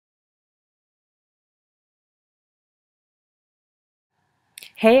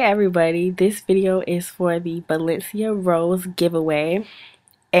Hey everybody, this video is for the Valencia Rose giveaway,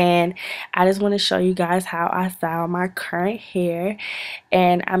 and I just want to show you guys how I style my current hair.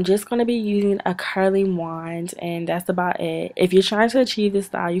 And I'm just going to be using a curling wand, and that's about it. If you're trying to achieve this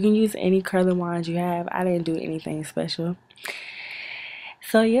style, you can use any curling wand you have. I didn't do anything special.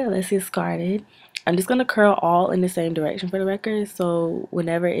 So yeah, let's get started. I'm just going to curl all in the same direction for the record, so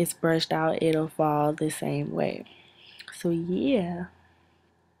whenever it's brushed out, it'll fall the same way. So yeah.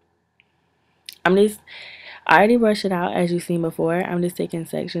 I already brushed it out as you've seen before. I'm just taking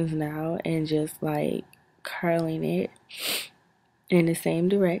sections now and just like curling it in the same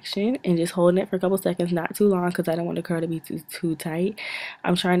direction and just holding it for a couple seconds, not too long because I don't want the curl to be too tight.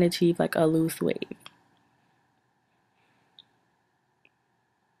 I'm trying to achieve like a loose wave.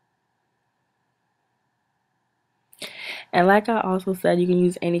 And like I also said, you can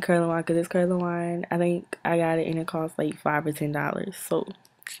use any curling wand because this curling wand, I think I got it and it costs like $5 or $10. So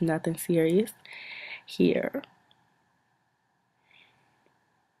it's nothing serious here.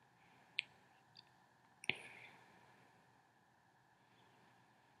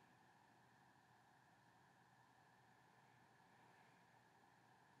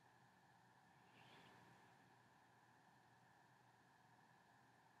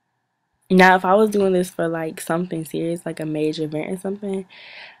 Now, if I was doing this for like something serious, like a major event or something,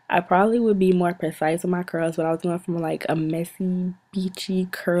 I probably would be more precise with my curls, but I was going from like a messy, beachy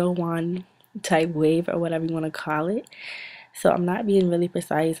curl wand type wave or whatever you want to call it. So I'm not being really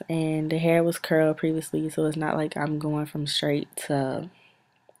precise, and the hair was curled previously, so it's not like I'm going from straight to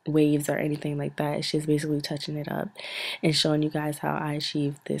waves or anything like that. It's just basically touching it up and showing you guys how I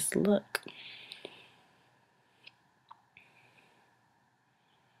achieved this look.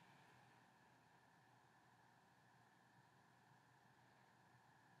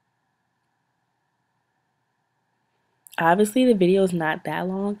 Obviously, the video is not that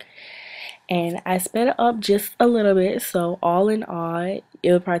long, and I sped it up just a little bit, so all in all it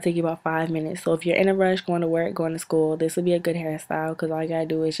would probably take you about 5 minutes. So if you're in a rush going to work, going to school, this would be a good hairstyle because all you gotta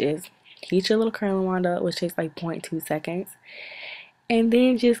do is just heat your little curling wand up, which takes like 0.2 seconds, and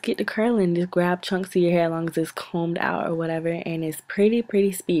then just get the curling. Just grab chunks of your hair as long as it's combed out or whatever, and it's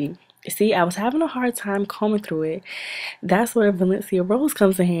pretty speedy. See, I was having a hard time combing through it. That's where Valencia Rose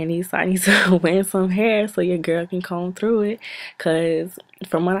comes in handy. So I need to wear some hair so your girl can comb through it. Because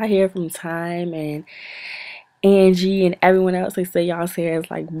from what I hear from Time and Angie and everyone else, they say y'all's hair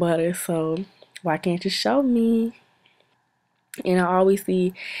is like butter. So why can't you show me? And I always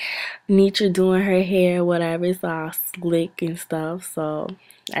see Nietzsche doing her hair, whatever. It's all slick and stuff. So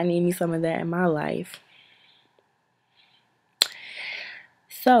I need me some of that in my life.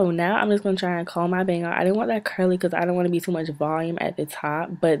 So now I'm just going to try and comb my bang out. I didn't want that curly because I don't want to be too much volume at the top.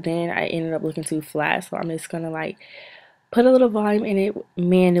 But then I ended up looking too flat. So I'm just going to like put a little volume in it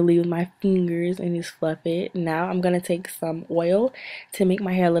manually with my fingers and just fluff it. Now I'm going to take some oil to make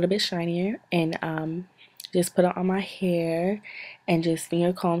my hair a little bit shinier. And just put it on my hair and just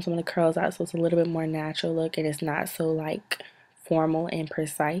finger comb some of the curls out so it's a little bit more natural look. And it's not so like formal and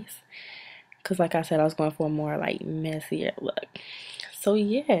precise. Because like I said, I was going for a more like messier look. So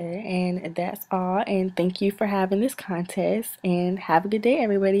yeah, and that's all, and thank you for having this contest, and have a good day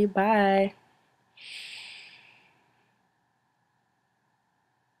everybody. Bye.